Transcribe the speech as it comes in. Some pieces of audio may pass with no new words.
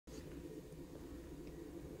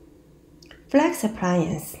Flex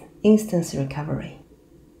Appliance Instance Recovery.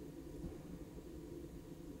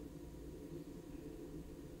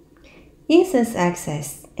 Instance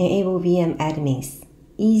access enables VM admins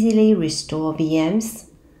easily restore VMs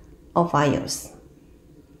or files.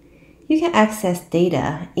 You can access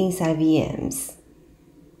data inside VMs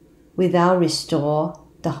without restore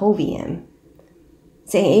the whole VM.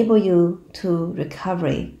 They enable you to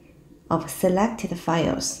recovery of selected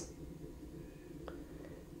files.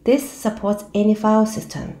 This supports any file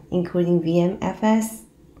system, including VMFS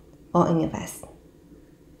or NFS.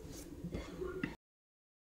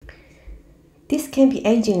 This can be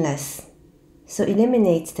agentless, so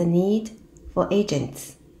eliminates the need for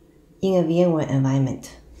agents in a VMware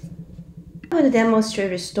environment. I'm going to demonstrate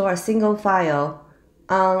restore a single file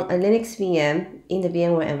on a Linux VM in the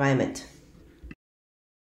VMware environment.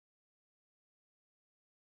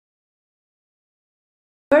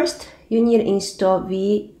 First, you need to install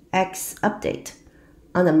VX Update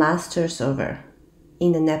on the master server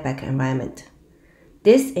in the NetBackup environment.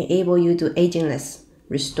 This enables you to agentless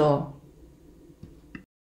restore.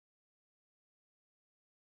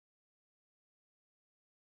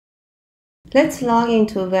 Let's log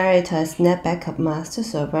into Veritas NetBackup master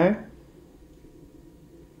server.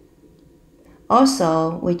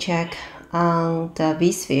 Also, we check on the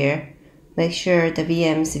vSphere, make sure the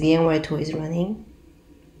VM's VMware tool is running.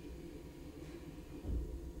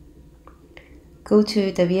 Go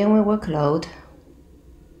to the VMware workload,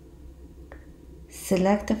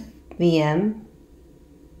 select the VM,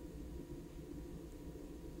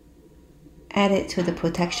 add it to the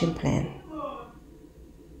protection plan.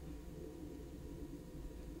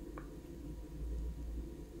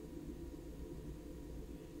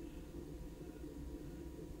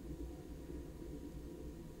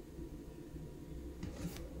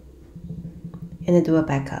 And do a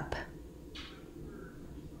backup.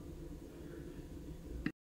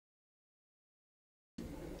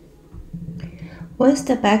 Once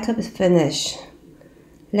the backup is finished,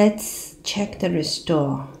 let's check the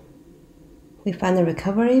restore. We find the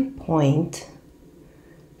recovery point,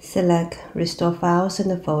 select restore files in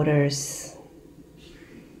the folders,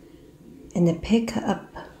 and then pick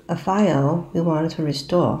up a file we want to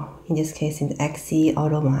restore. In this case, in the XE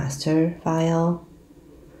Auto Master file,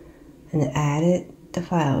 and add the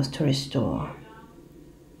files to restore.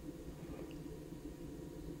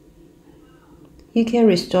 You can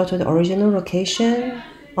restore to the original location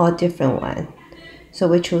or a different one. So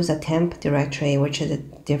we choose a temp directory, which is a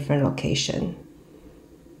different location,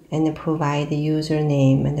 and then provide the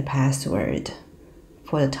username and the password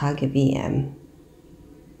for the target VM.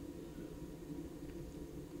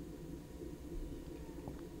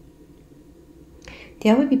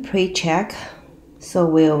 There will be pre-check. So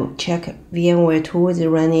we'll check VMware tool is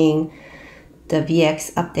running, the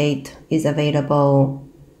VX update is available,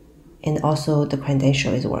 and also the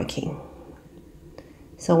credential is working.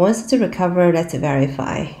 So once it's recovered, let's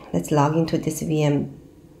verify. Let's log into this VM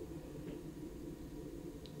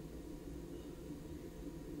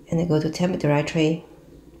and then go to temp directory.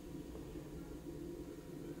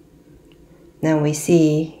 Now we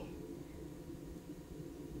see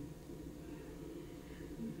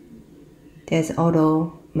there's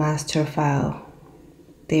auto master file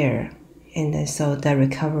there, and then so the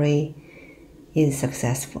recovery is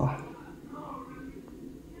successful.